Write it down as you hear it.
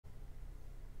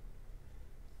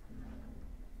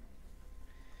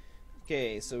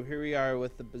Okay, so here we are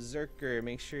with the Berserker.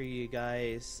 Make sure you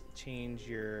guys change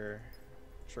your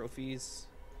trophies.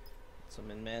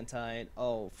 Some in Mantide.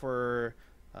 Oh, for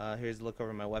here's a look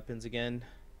over my weapons again.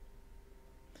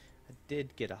 I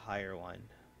did get a higher one,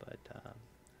 but I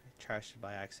trashed it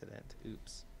by accident.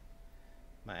 Oops.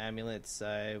 My amulets,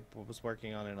 I was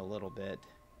working on it a little bit,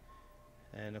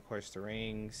 and of course the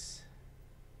rings.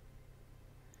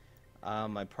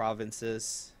 My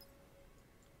provinces.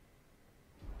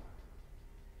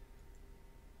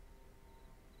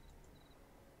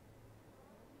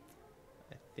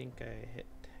 I think I hit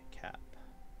cap.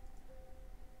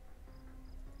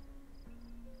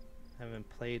 I haven't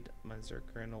played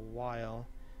Berserker in a while.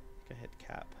 I think I hit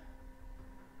cap.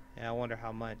 Yeah, I wonder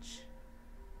how much.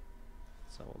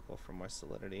 So we'll go for more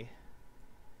solidity.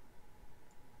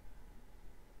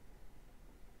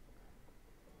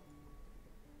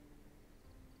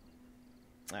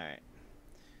 Alright.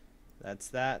 That's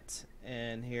that.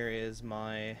 And here is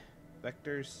my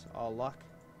vectors, all luck,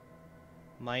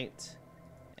 might,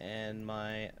 and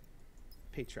my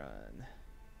patron.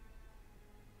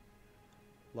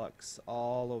 Luck's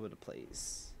all over the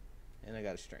place. And I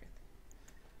got a strength.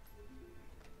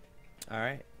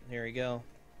 Alright, here we go.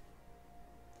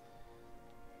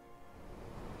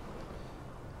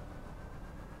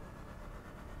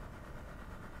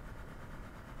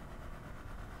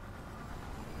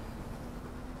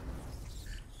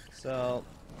 So,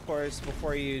 of course,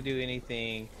 before you do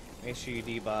anything, make sure you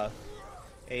debuff.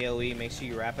 AoE, make sure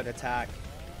you rapid attack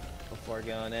before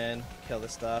going in, kill the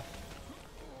stuff.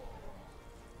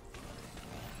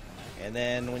 And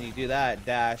then when you do that,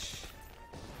 dash.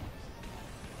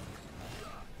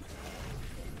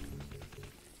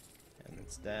 And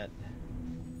it's dead.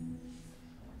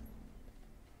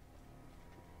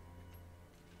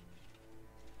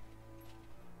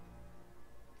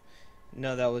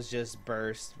 No, that was just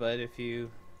burst, but if you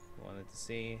wanted to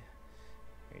see,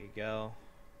 there you go.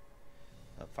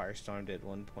 Firestorm did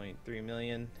 1.3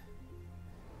 million.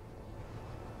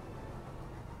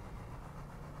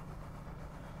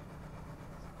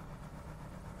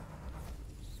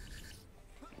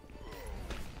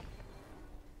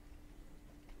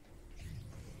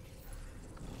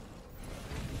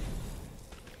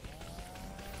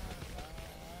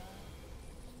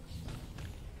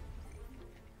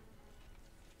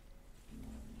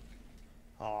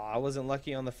 Oh, I wasn't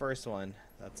lucky on the first one.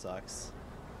 That sucks.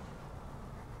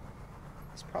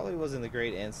 This probably wasn't a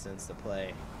great instance to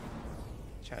play.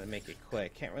 Try to make it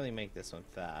quick. Can't really make this one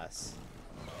fast.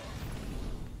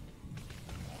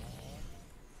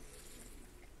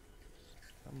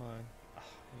 Come on. Oh,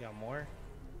 you got more?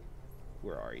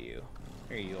 Where are you?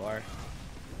 Here you are.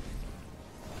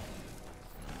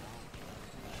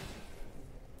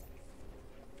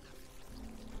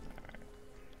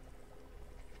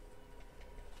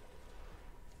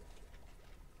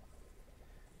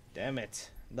 Damn it.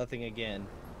 Nothing again.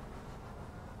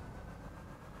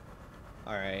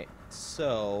 Alright,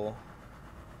 so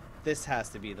this has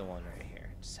to be the one right here.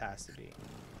 Just has to be.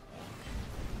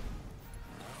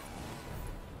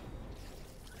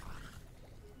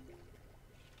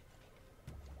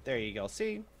 There you go.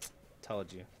 See?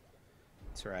 Told you.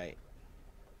 That's right.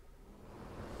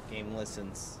 Game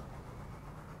listens.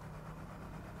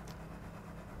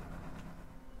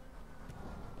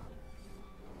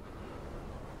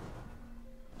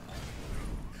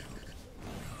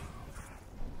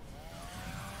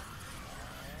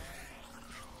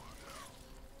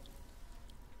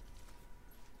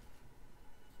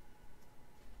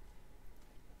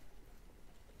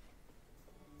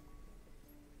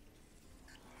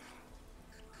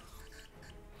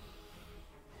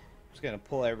 Gonna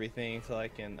pull everything so I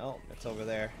can. Oh, it's over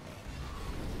there.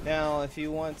 Now, if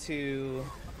you want to.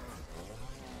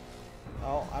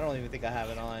 Oh, I don't even think I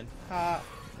have it on. Ha!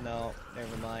 No,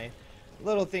 never mind.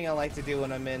 Little thing I like to do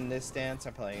when I'm in this stance.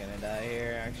 I'm probably gonna die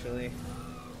here, actually.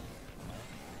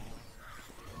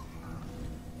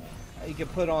 You can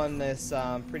put on this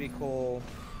pretty cool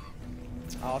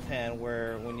offhand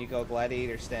where when you go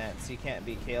gladiator stance, you can't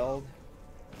be killed.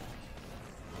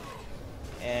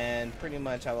 And pretty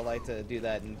much I would like to do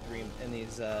that in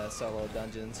these solo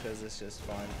dungeons because it's just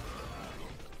fun.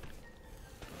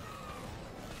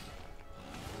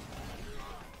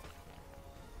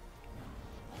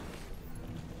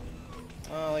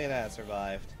 Oh, look at that, it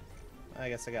survived. I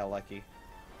guess I got lucky.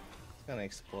 It's gonna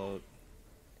explode.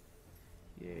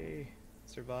 Yay,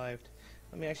 survived.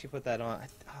 Let me actually put that on.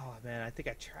 Oh man, I think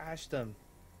I trashed them.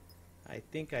 I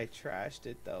think I trashed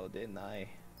it though, didn't I?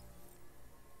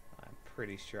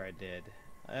 Pretty sure I did.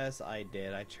 Yes, I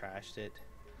did. I trashed it.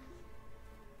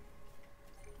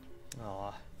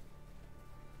 Aw.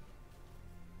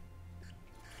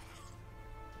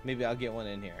 Maybe I'll get one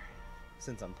in here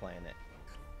since I'm playing it.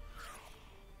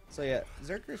 So yeah,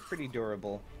 Berserker is pretty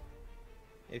durable.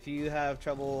 If you have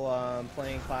trouble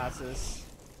playing classes,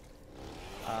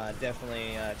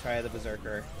 definitely try the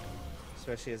Berserker,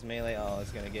 especially as melee. Oh,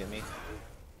 it's gonna get me.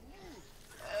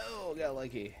 Oh, got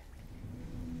lucky.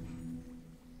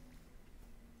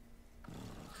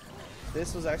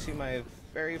 This was actually my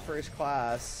very first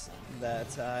class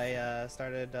that I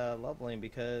started leveling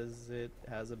because it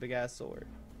has a big ass sword.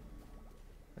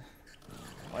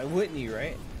 Why wouldn't you,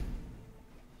 right?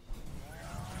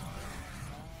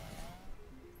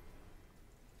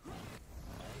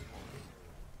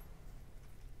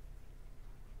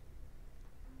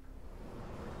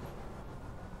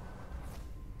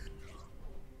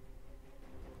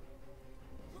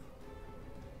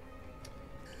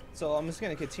 So I'm just going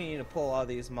to continue to pull all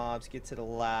these mobs, get to the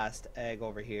last egg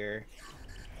over here.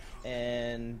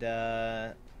 And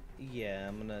yeah,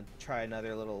 I'm going to try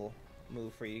another little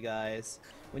move for you guys.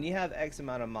 When you have X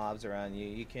amount of mobs around you,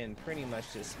 you can pretty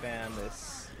much just spam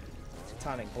this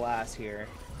tectonic blast here.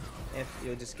 If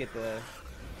you'll just get the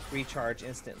recharge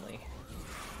instantly.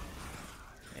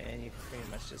 And you can pretty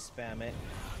much just spam it.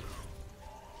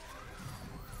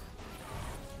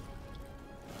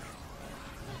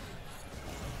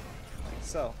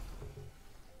 So,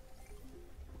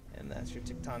 and that's your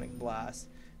tectonic blast.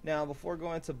 Now, before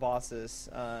going to bosses,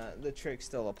 the trick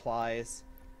still applies.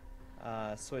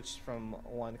 Switch from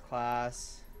one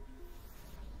class.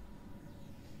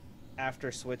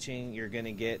 After switching, you're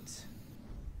gonna get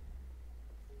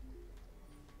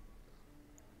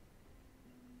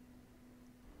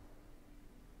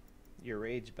your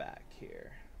rage back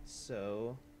here.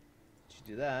 So, once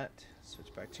you do that,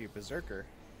 switch back to your Berserker.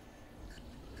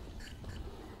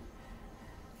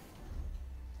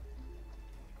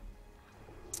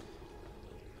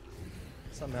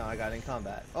 Somehow I got in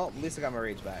combat. Oh, at least I got my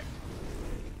rage back.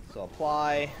 So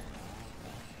apply,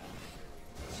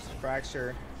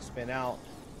 fracture, spin out,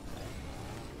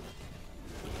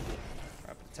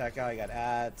 rapid attack out. I got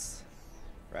adds,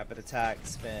 rapid attack,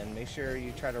 spin. Make sure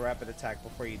you try to rapid attack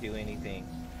before you do anything,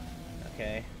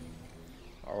 okay?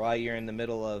 Or while you're in the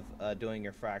middle of doing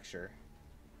your fracture.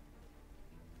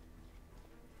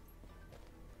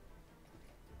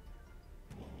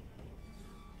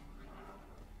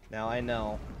 Now I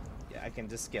know, yeah, I can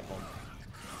just skip them.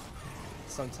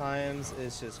 Sometimes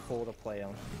it's just cool to play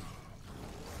them.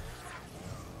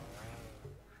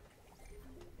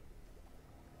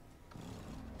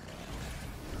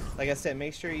 Like I said,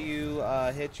 make sure you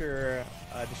hit your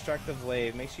destructive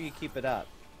wave. Make sure you keep it up.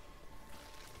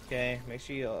 Okay, make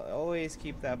sure you always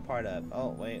keep that part up. Oh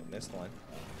wait, missed one.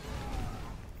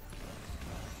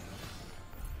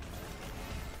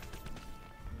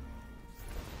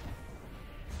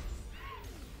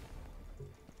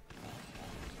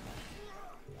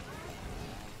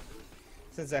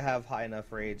 Since I have high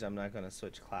enough rage, I'm not going to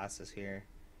switch classes here.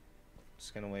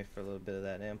 Just going to wait for a little bit of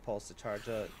that impulse to charge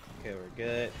up. Okay, we're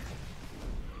good.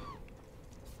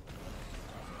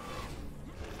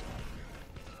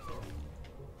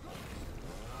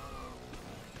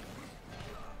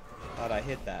 Thought I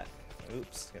hit that.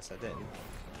 Oops, guess I didn't.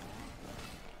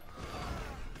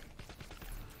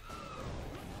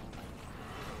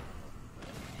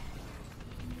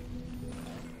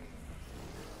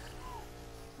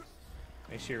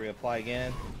 Make sure you reapply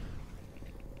again.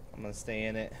 I'm gonna stay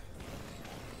in it.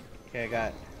 Okay, I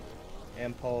got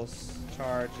impulse,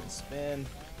 charge, and spin.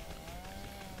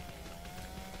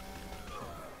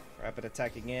 Rapid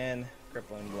attack again.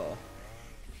 Crippling blow.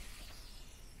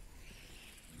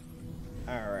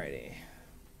 Alrighty.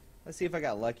 Let's see if I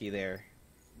got lucky there.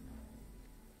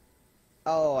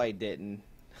 Oh, I didn't.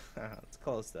 It's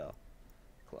close though.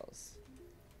 Close.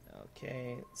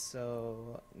 Okay,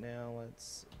 so now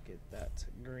let's get that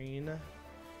green.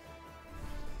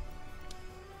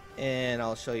 And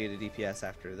I'll show you the DPS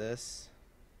after this.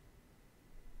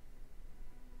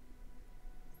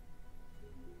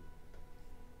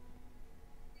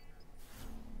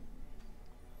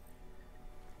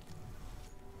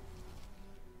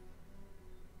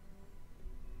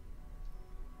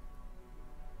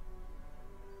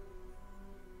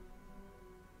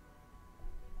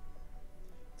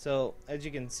 So, as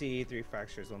you can see, 3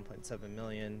 fractures, 1.7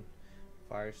 million,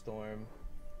 firestorm,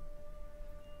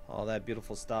 all that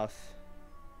beautiful stuff.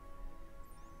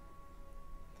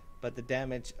 But the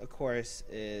damage, of course,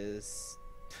 is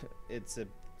it's a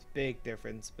big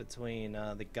difference between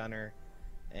the gunner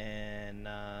and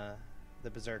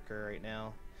the berserker right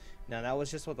now. Now that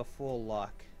was just with a full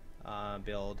luck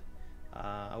build.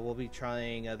 I will be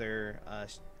trying other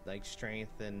like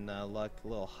strength and luck, a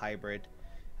little hybrid.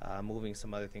 moving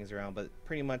some other things around, but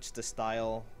pretty much the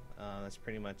style. That's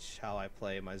pretty much how I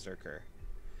play my Berserker.